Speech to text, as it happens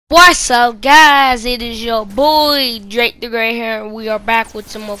What's up, guys? It is your boy Drake the Gray Hair, and we are back with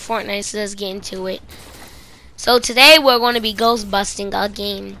some more Fortnite. So let's get into it. So today we're going to be ghost busting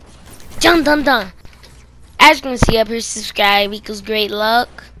again. Dun dun dun. As you can see up here, subscribe equals great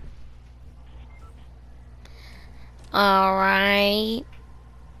luck. Alright,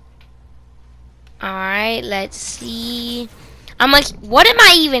 let's see. I'm like, what am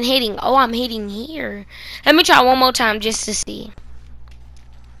I even hitting? Oh, I'm hitting here. Let me try one more time just to see.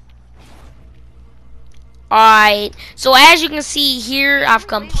 Alright, so as you can see here, I've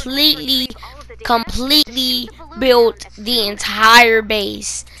completely built the entire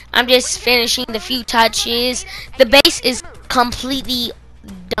base. I'm just finishing the few touches. The base is completely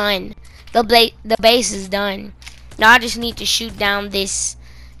done. The base is done. Now I just need to shoot down this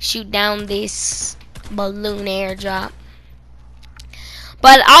balloon airdrop.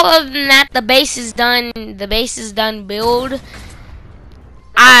 But other than that, the base is done. The base is done build.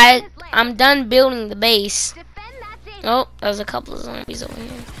 I'm done building the base. Oh, there's a couple of zombies over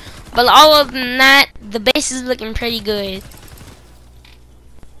here. But other than that, the base is looking pretty good.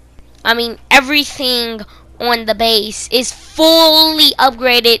 I mean, everything on the base is fully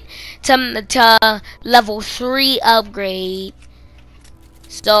upgraded to level 3 upgrade.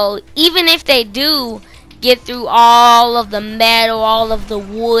 So even if they do get through all of the metal, all of the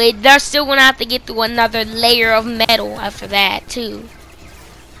wood, they're still gonna have to get through another layer of metal after that too.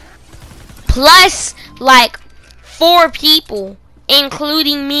 Plus, like 4 people,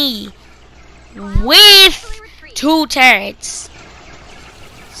 including me, with 2 turrets.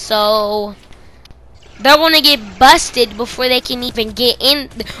 So they're gonna get busted before they can even get in,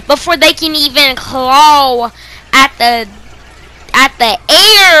 before they can even claw at the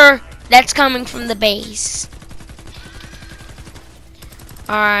air that's coming from the base.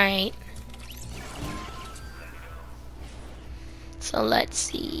 Alright. So let's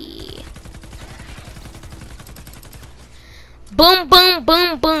see. Boom, boom,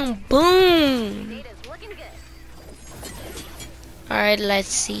 boom, boom, boom. Alright, let's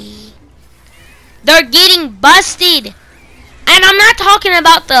see. They're getting busted. And I'm not talking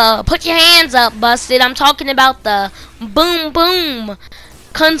about the put your hands up busted. I'm talking about the boom, boom,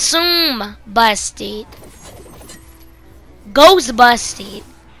 consume busted. Ghost busted.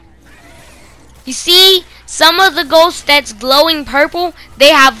 You see, some of the ghosts that's glowing purple, they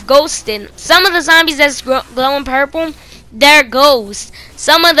have ghosted. Some of the zombies that's glowing purple, they're ghosts.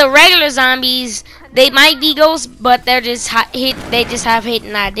 Some of the regular zombies, they might be ghosts, but they're just they just have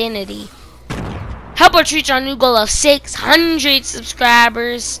hidden identity. Help us reach our new goal of 600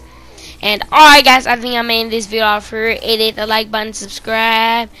 subscribers. And alright guys, I think I made this video off here. Hit the like button,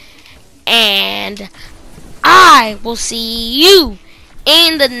 subscribe, and I will see you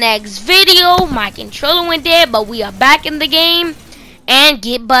in the next video. My controller went dead, but we are back in the game. And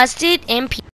get busted and peace.